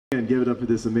again, give it up for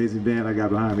this amazing band I got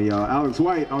behind me, y'all. Alex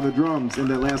White on the drums in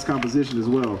that last composition as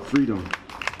well, Freedom.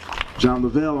 John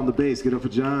Lavelle on the bass, get up for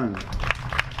John.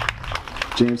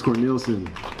 James Cornelison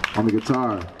on the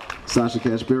guitar. Sasha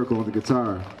Kashberko on the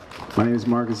guitar. My name is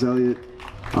Marcus Elliott.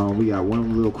 We got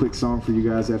one little quick song for you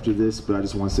guys after this, but I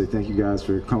just want to say thank you guys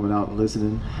for coming out and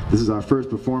listening. This is our first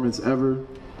performance ever,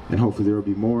 and hopefully there will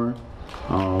be more.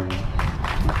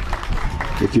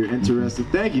 If you're interested,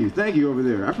 thank you over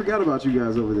there. I forgot about you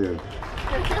guys over there.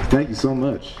 Thank you so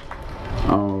much.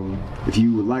 If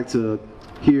you would like to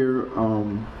hear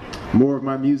more of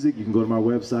my music, you can go to my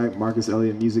website,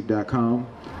 marcuselliottmusic.com.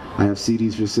 I have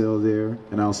CDs for sale there,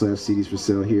 and I also have CDs for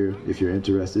sale here if you're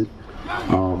interested.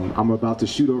 I'm about to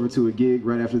shoot over to a gig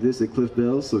right after this at Cliff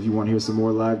Bell's, so if you want to hear some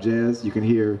more live jazz, you can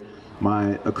hear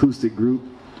my acoustic group,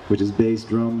 which is bass,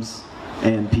 drums,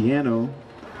 and piano.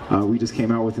 We just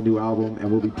came out with a new album,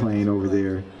 and we'll be playing over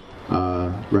there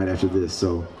right after this.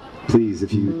 So please,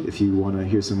 if you want to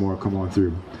hear some more, come on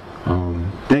through.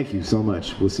 Thank you so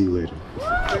much. We'll see you later.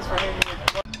 Thanks for having me.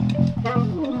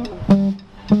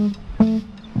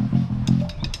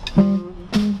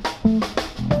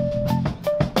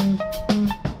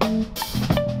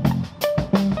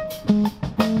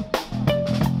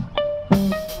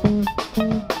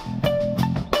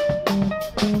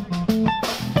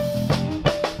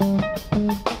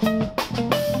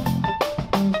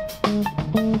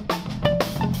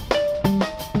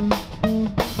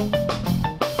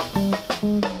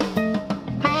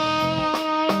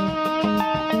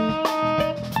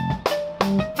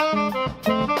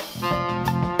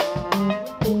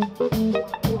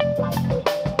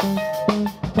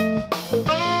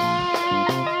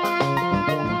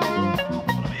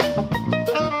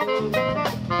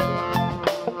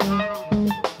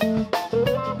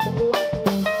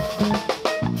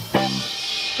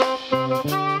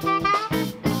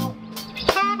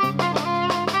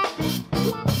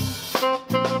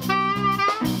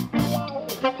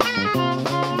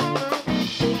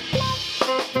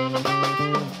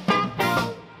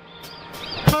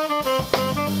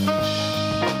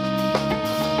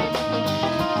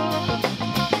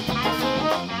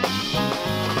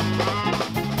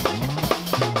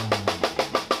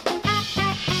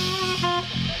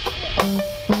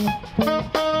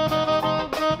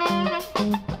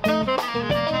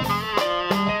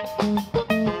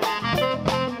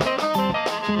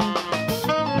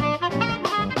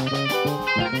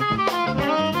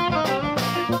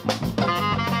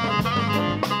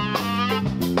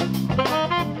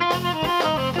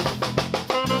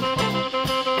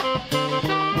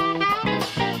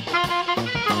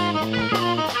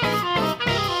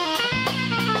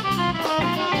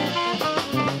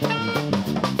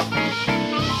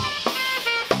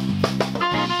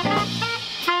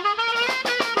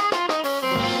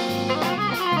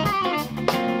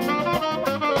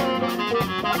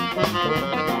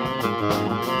 Thank you.